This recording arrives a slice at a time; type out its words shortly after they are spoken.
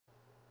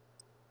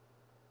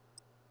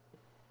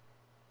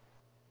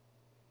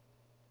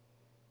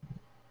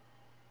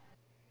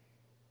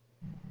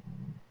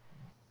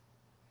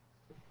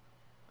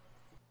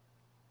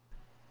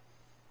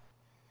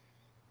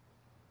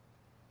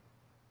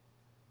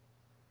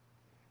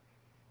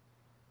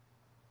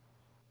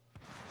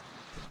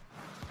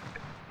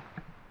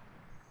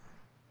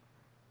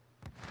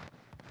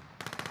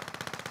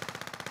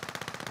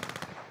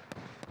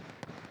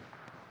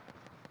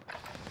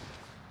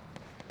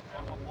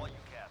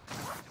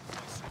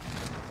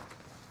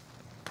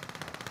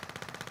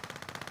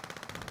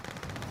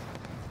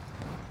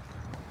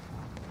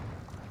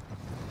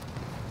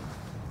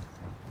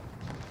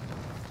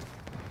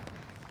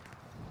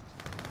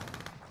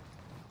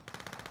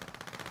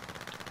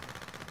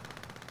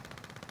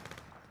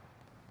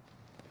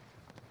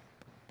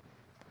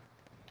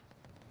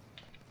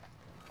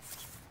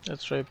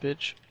That's right,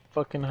 bitch.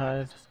 Fucking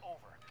hide. This is over.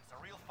 The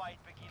real fight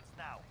begins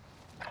now.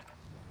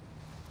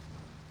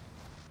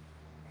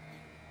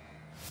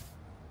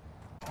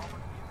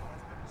 Armored vehicle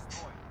has been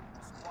destroyed.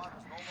 The squad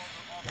is no longer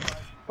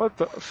authorized. What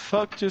the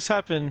fuck just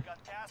happened?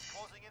 Got gas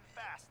closing in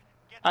fast.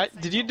 Get to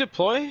the Did safe you zone.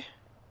 deploy? Keep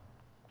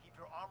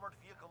your armored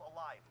vehicle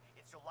alive.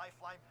 It's your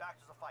lifeline back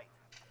to the fight.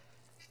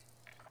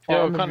 Yo,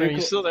 Armored Connor, are you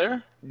vehicle- still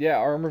there? Yeah,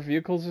 armored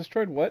vehicles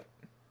destroyed. What?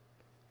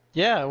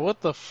 Yeah,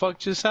 what the fuck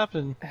just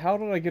happened? How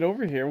did I get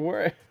over here?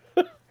 Where?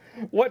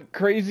 What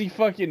crazy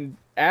fucking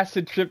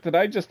acid trip did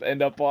I just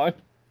end up on?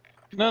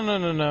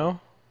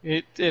 No.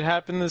 It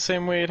happened the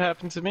same way it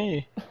happened to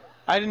me.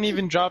 I didn't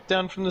even drop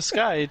down from the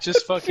sky. It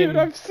just fucking...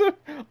 Dude,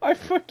 I'm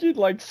fucking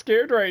like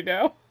scared right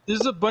now.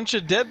 There's a bunch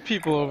of dead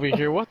people over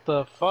here. What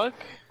the fuck?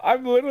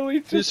 I'm literally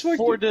There's just fucking...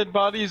 4 dead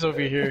bodies over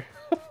here.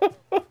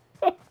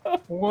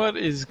 What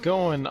is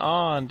going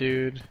on,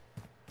 dude?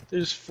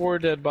 There's 4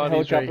 dead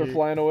bodies helicopter right here.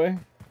 flying away.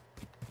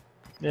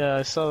 Yeah,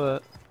 I saw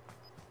that.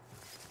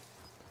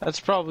 That's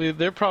probably...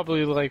 They're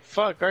probably like,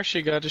 fuck, our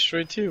shit got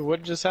destroyed too.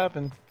 What just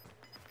happened?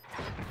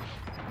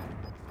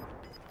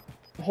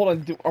 Hold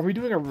on, are we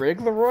doing a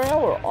regular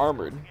royale or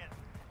armored?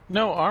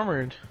 No,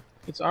 armored.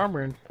 It's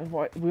armored.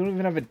 Why, we don't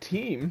even have a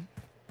team.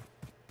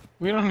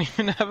 We don't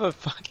even have a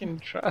fucking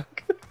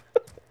truck.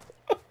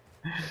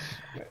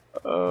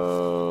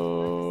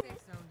 Oh,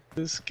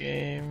 this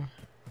game.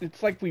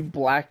 It's like we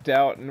blacked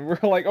out and we're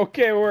like,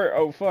 okay,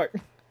 oh fuck.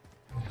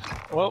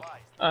 Well,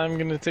 I'm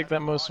gonna take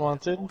that most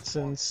wanted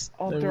since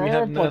Oh, we there are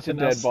have a bunch of nothing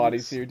dead else.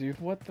 bodies here, dude.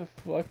 What the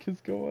fuck is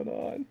going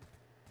on?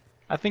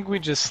 I think we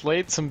just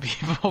slayed some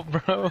people,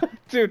 bro.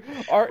 Dude,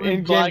 our We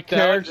in-game blacked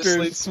out, just like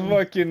characters some-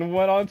 fucking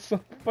went on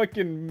some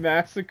fucking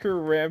massacre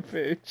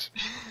rampage.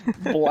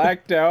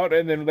 Blacked out,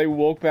 and then they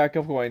woke back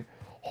up going,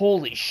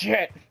 holy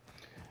shit!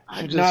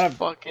 I Should just not have-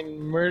 fucking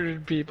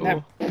murdered people.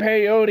 That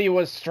peyote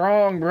was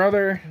strong,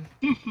 brother!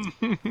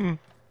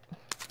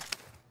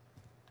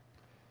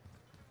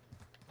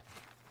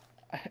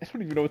 I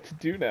don't even know what to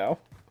do now.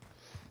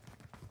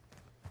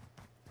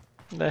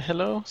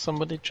 Hello?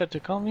 Somebody tried to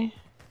call me?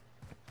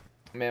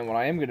 Man, what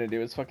I am gonna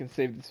do is fucking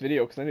save this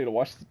video, because I need to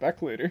watch this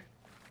back later.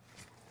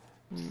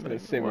 Just gonna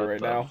save it What right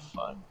the now.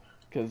 fuck?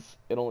 Because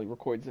it only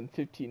records in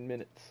 15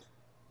 minutes.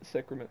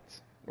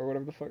 Sacraments. Or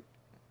whatever the fuck.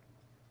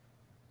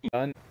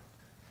 Done.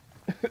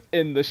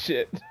 In the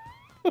shit.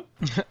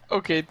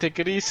 Okay, take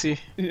it easy.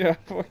 Yeah,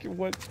 fucking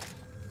what?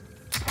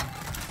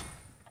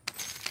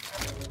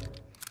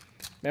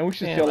 Man, we should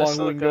see Damn, how I long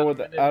still we can go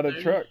got a without a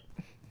minute, truck.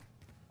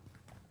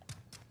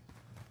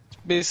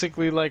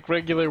 Basically like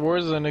regular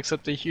Warzone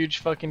except a huge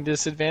fucking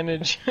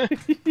disadvantage.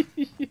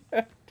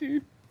 Yeah,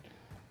 dude.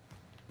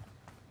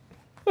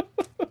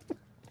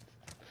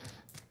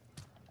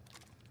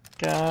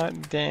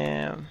 God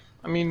damn.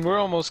 I mean, we're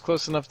almost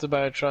close enough to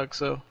buy a truck,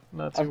 so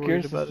not too I'm worried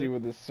curious to about see it. where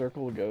this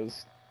circle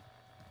goes.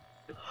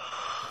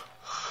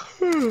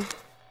 Oh,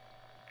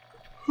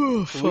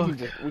 So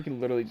fuck. we can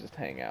literally just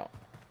hang out.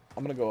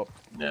 I'm gonna go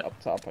Yeah. up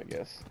top, I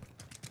guess.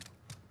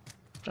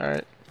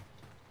 Alright.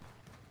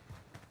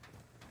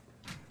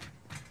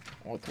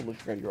 Oh, I totally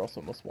forgot you're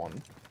also most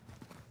wanted.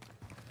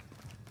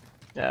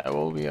 Yeah,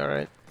 we'll be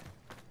alright.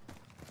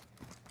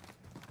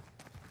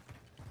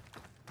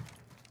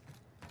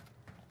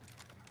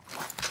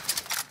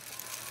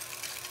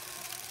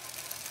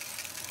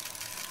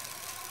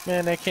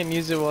 Man, I can't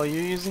use it while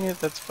you're using it?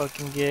 That's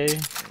fucking gay. Yeah,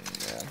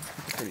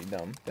 it's a pretty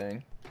dumb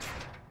thing.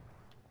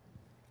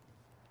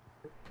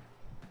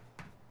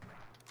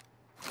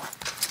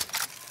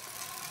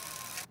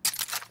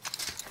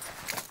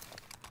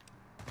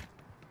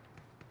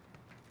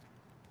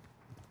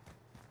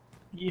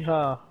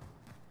 Yeehaw.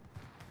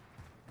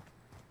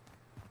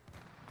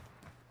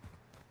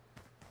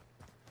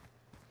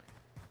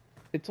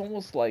 It's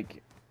almost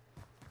like...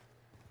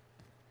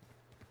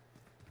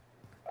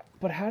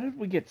 But how did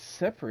we get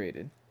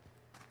separated?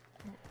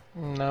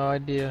 No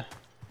idea.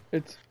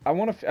 It's... I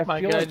want to... I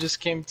My feel guy like... just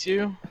came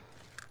to.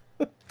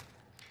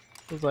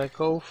 Was like,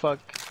 oh fuck.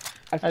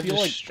 I I feel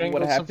just like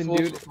strangled what some happened, fools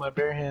dude... with my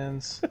bare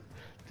hands.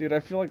 Dude, I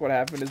feel like what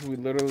happened is we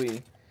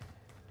literally...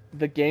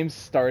 The game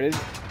started,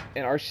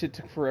 and our shit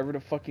took forever to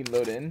fucking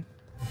load in.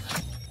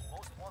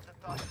 Most wanted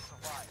targets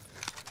survived.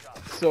 Good job.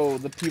 So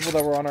the people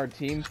that were on our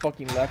team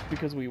fucking left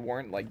because we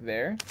weren't, like,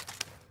 there.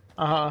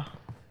 Uh-huh.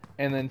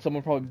 And then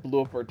someone probably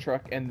blew up our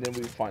truck, and then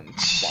we spawned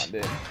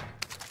in.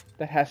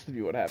 That has to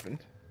be what happened.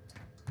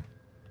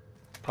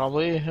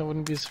 Probably. I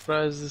wouldn't be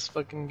surprised this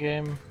fucking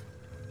game.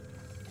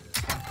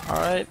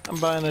 Alright, I'm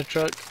buying a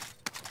truck.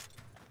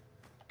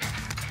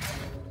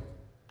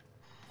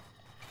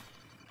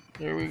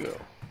 Here we go.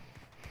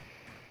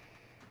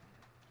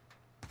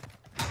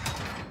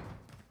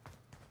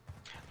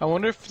 I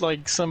wonder if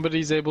like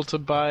somebody's able to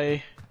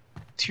buy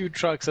 2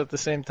 trucks at the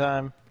same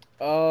time.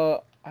 I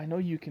know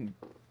you can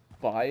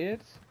buy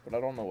it, but I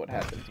don't know what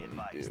happens when you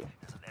do. There's an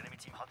enemy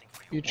team hunting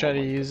for you. You try to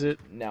my use it.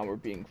 Now we're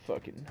being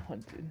fucking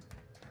hunted.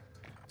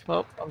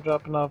 Well, I'm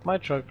dropping off my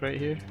truck right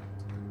here.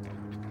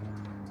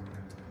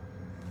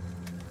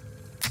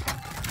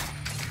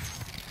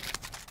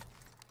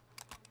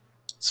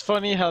 It's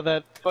funny how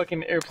that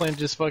fucking airplane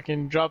just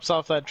fucking drops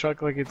off that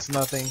truck like it's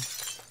nothing.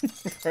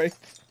 Right?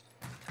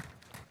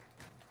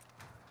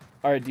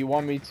 Alright, do you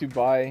want me to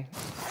buy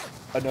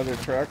another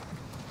truck?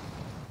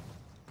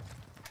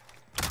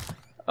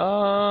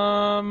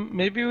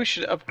 Maybe we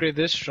should upgrade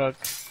this truck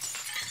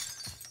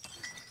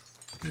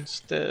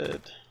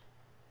instead.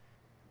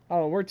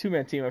 Oh, we're a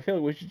two-man team. I feel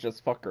like we should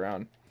just fuck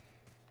around.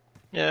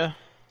 Yeah.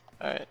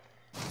 Alright.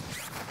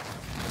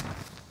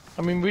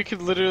 I mean, we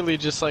could literally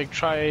just like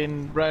try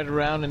and ride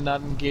around and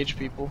not engage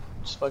people.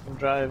 Just fucking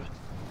drive.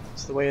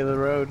 It's the way of the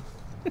road.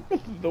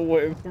 The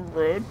way of the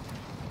road.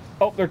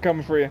 Oh, they're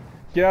coming for you.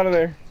 Get out of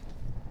there.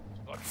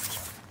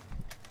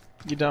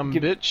 You dumb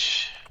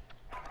bitch.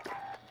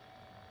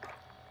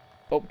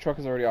 Oh, truck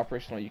is already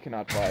operational. You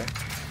cannot fly.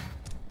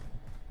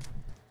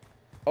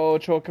 Oh,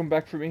 Troll, come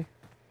back for me.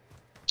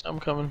 I'm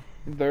coming.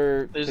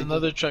 There's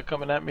another truck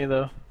coming at me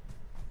though.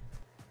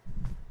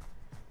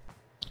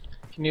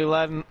 Can you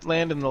land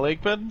in the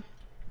lake bed?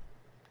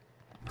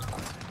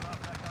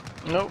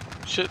 Nope.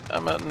 Shit,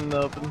 I'm out in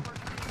the open.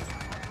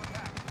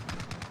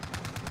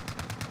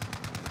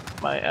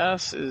 My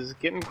ass is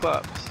getting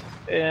clapped.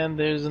 And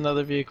there's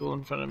another vehicle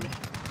in front of me.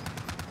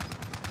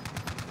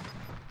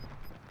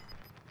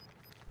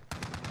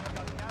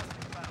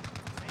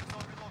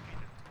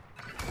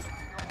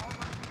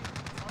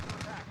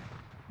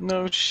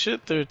 No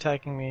shit, they're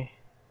attacking me.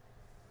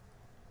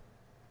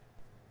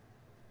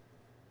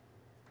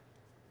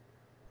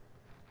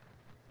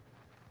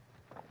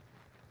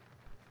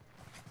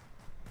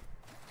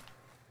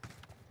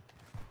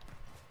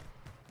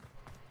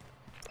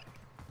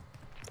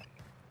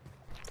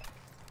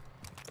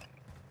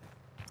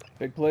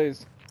 Big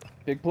plays.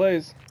 Big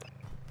plays.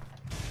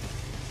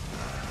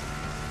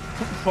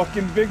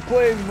 Fucking big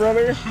plays,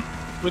 brother.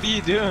 What are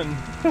you doing?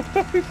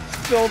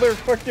 Stole their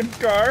fucking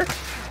car.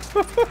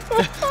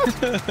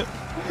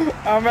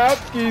 I'm out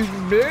skis,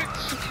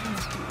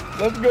 bitch.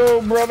 Let's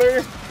go,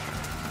 brother.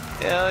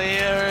 Hell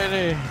yeah,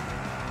 ready.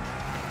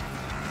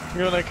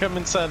 You wanna come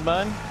inside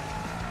mine?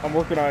 I'm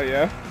working on it,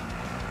 yeah.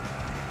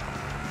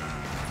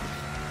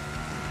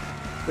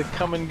 The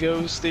come and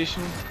go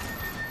station.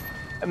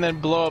 And then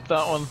blow up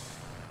that one.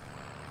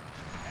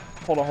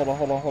 Hold on, hold on,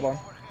 hold on, hold on.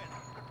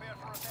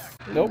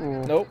 Nope,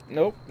 Ooh. nope,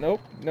 nope,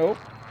 nope, nope.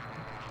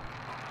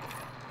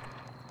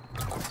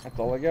 That's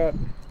all I got.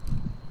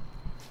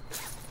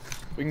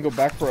 We can go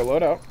back for a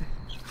loadout.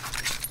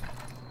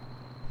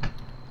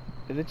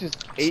 It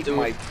just ate do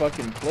my it.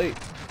 fucking plate.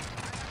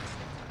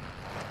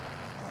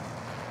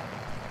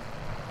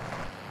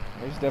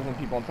 There's definitely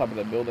people on top of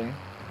that building.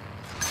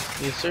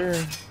 Yes,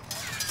 sir.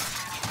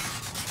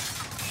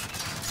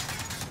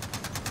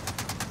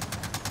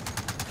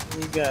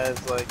 You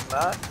guys like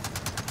not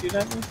shoot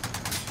at me?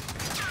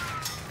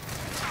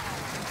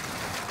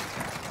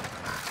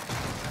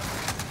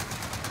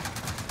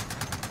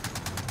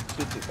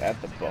 Shit is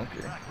at the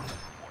bunker.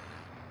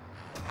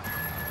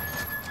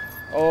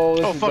 Oh,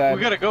 this Oh is fuck, bad.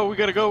 we gotta go, we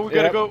gotta go, we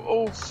gotta go.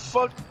 Oh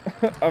fuck.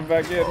 I'm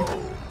back in. Oh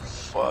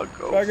fuck,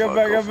 oh Back up, fuck,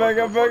 back oh, up, back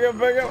fuck, up, oh, back fuck. up,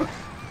 back up.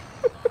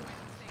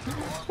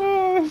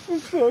 Oh, this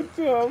is so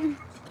dumb.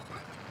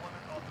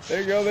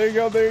 There you go, there you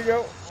go, there you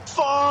go.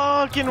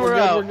 Fucking we're good,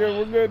 out. we're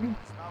good, we're good.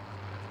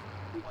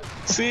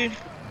 See?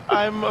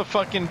 I'm a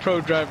fucking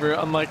pro driver,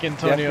 unlike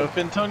Antonio. Yeah, If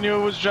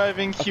Antonio was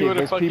driving, he Okay, would have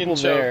there's fucking people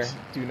choked. there.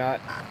 Do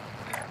not.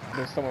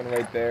 There's someone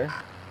right there.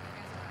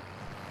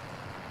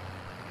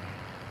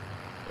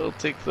 We'll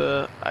take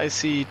the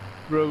icy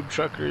road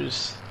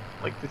truckers,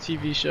 like the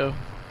TV show.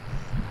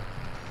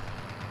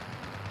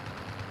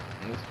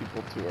 And there's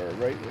people to our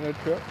right in the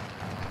truck.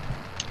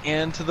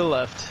 And to the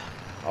left.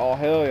 Oh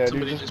hell yeah,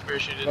 Somebody dude! just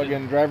parachuted in.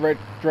 Fucking drive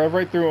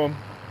right through them.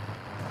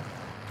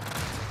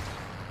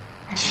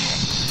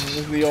 This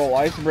is the old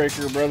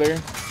icebreaker, brother.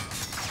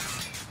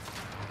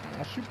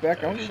 I'll shoot back.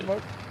 I don't give a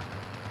fuck.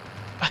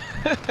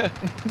 I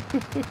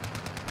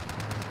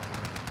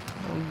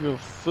don't give a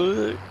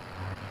fuck.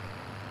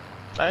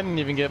 I didn't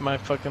even get my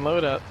fucking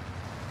loadout.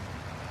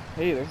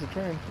 Hey, there's a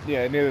train.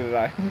 Yeah, neither did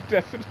I.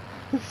 Definitely.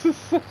 This is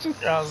such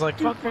a. I was like,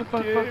 fuck, fuck,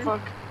 fuck, fuck, game.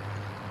 fuck.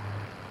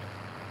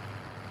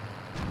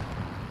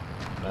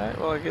 Alright,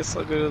 well, I guess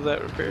I'll go to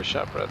that repair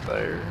shop right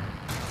there.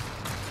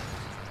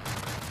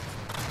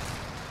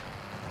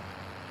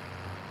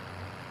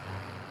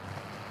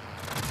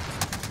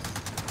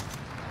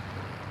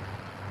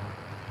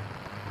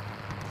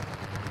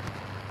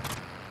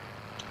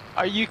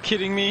 Are you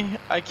kidding me?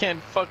 I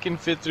can't fucking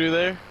fit through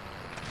there.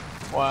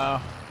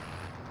 Wow.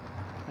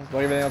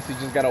 Like everything else, you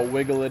just gotta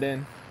wiggle it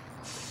in.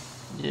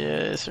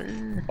 Yes,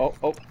 sir. Oh,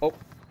 oh, oh.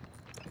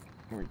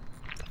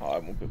 Oh, I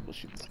won't be able to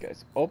shoot these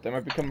guys. Oh, they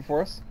might be coming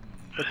for us.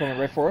 They're coming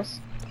right for us.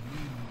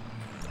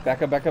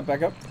 Back up, back up,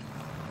 back up.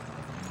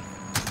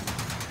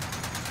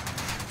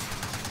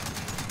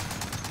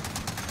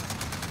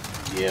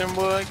 Get him,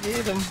 boy,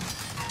 get him.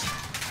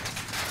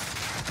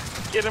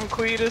 Get him,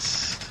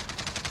 Cletus.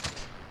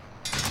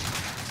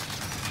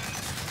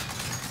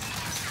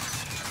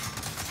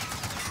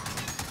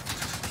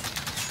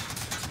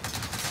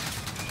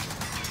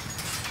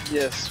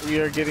 Yes, we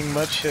are getting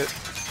much hit.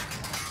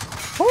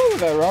 Woo,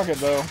 that rocket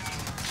though.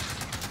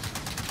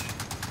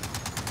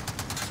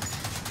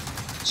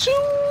 Shoo!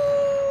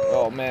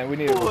 Oh man, we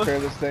need to repair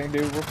this thing,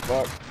 dude. We're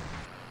fucked.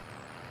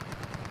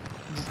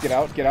 Just get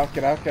out, get out,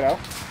 get out, get out.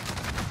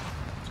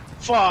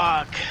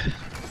 Fuck!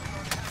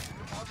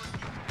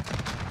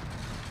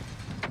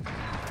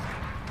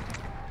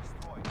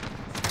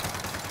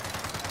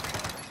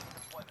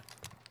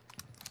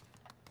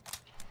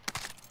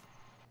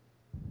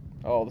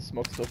 Oh, the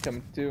smoke's still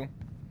coming too.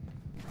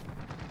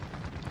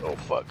 Oh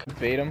fuck.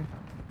 Bait him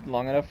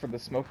long enough for the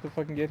smoke to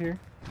fucking get here.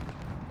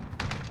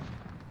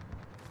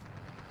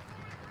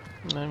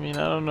 I mean,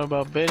 I don't know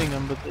about baiting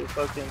them, but they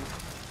fucking...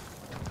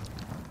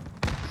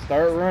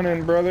 Start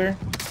running, brother.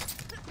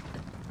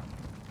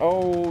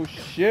 Oh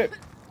shit.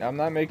 I'm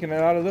not making it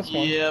out of this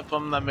one. Yep,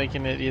 I'm not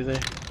making it either.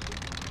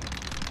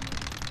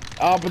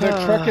 Oh, but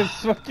their truck is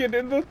fucking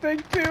in the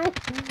thing too.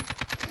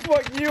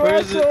 Fuck you, Where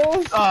is it?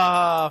 assholes.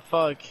 Ah,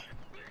 fuck.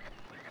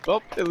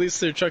 Well, at least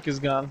their truck is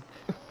gone.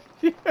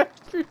 Yeah,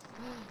 dude.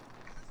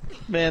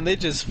 Man, they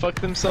just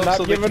fucked themselves Not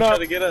so they can giving try up.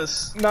 to get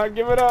us. Not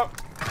give it up.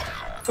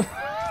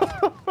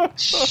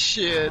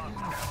 Shit.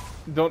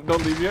 Don't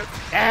leave yet.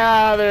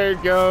 Ah, there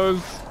it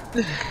goes.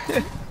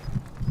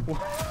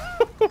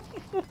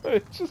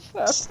 What just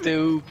happened?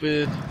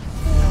 Stupid.